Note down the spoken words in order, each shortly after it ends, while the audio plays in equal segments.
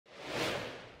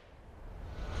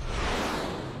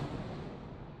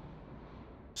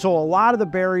So a lot of the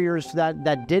barriers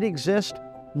that did exist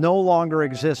no longer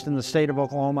exist in the state of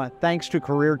Oklahoma, thanks to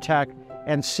Career Tech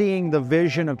and seeing the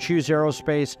vision of Choose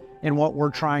Aerospace and what we're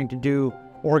trying to do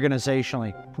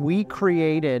organizationally. We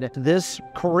created this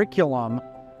curriculum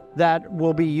that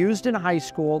will be used in high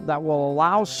school that will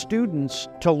allow students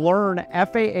to learn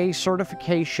FAA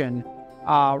certification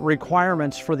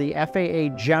requirements for the FAA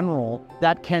General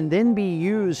that can then be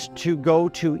used to go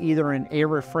to either an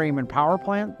airframe and power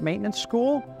plant maintenance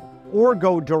school or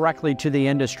go directly to the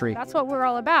industry. That's what we're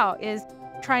all about, is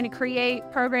trying to create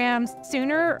programs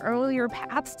sooner, earlier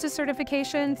paths to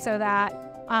certification so that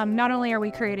not only are we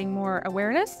creating more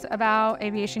awareness about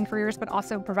aviation careers, but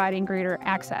also providing greater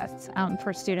access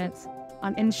for students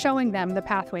and showing them the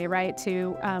pathway, right,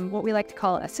 to what we like to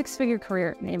call a six-figure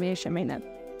career in aviation maintenance.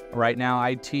 Right now,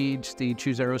 I teach the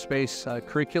Choose Aerospace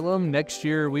curriculum. Next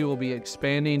year, we will be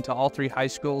expanding to all 3 high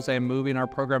schools and moving our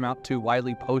program out to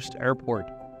Wiley Post Airport,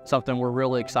 something we're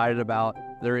really excited about.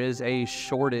 There is a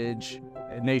shortage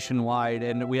nationwide,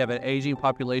 and we have an aging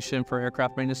population for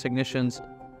aircraft maintenance technicians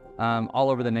all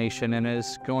over the nation, and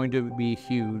it's going to be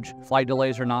huge. Flight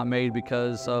delays are not made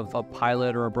because of a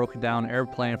pilot or a broken down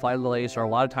airplane. Flight delays are a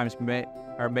lot of times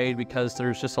made because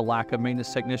there's just a lack of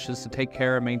maintenance technicians to take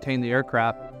care and maintain the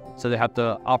aircraft, so they have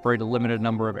to operate a limited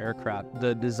number of aircraft.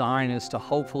 The design is to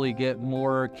hopefully get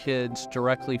more kids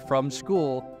directly from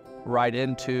school right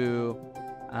into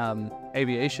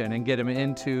aviation and get them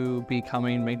into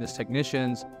becoming maintenance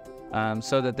technicians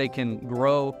so that they can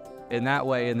grow in that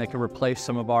way and they can replace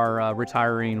some of our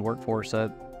retiring workforce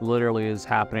that literally is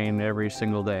happening every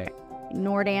single day.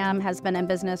 NORDAM has been in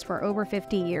business for over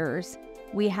 50 years.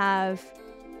 We have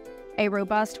a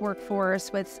robust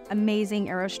workforce with amazing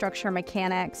aerostructure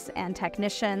mechanics and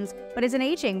technicians, but it's an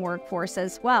aging workforce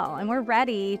as well. And we're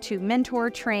ready to mentor,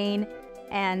 train,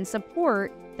 and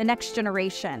support the next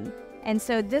generation. And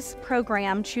so this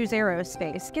program, Choose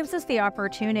Aerospace, gives us the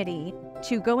opportunity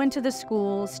to go into the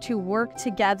schools, to work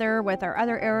together with our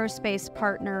other aerospace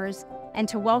partners, and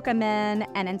to welcome in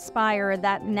and inspire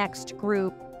that next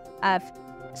group of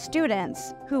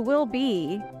students who will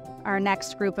be our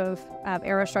next group of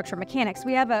aerostructure mechanics.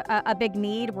 We have a big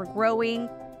need. We're growing.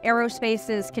 Aerospace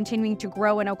is continuing to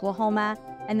grow in Oklahoma,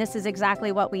 and this is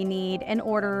exactly what we need in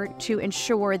order to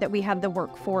ensure that we have the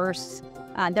workforce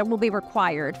that will be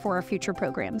required for our future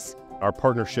programs. Our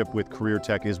partnership with Career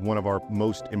Tech is one of our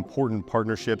most important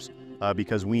partnerships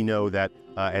because we know that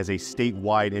as a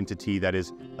statewide entity that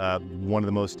is one of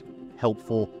the most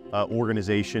helpful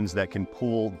organizations that can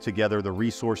pull together the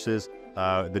resources,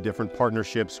 the different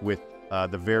partnerships with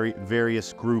the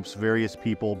various groups, various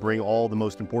people, bring all the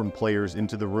most important players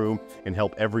into the room and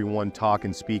help everyone talk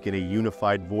and speak in a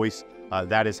unified voice.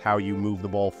 That is how you move the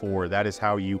ball forward. That is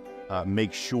how you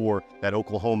make sure that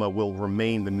Oklahoma will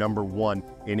remain the #1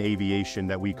 in aviation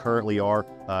that we currently are.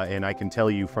 And I can tell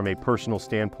you from a personal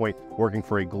standpoint, working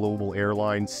for a global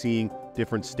airline, seeing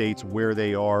different states where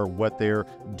they are, what they're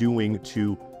doing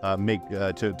to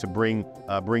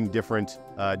bring different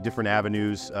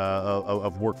avenues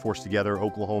of workforce together.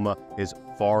 Oklahoma is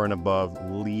far and above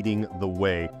leading the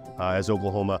way, as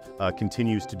Oklahoma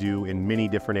continues to do in many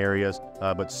different areas,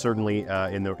 but certainly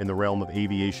in the realm of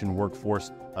aviation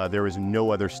workforce, there is no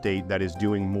other state that is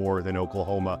doing more than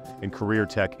Oklahoma, and Career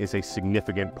Tech is a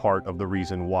significant part of the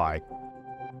reason why.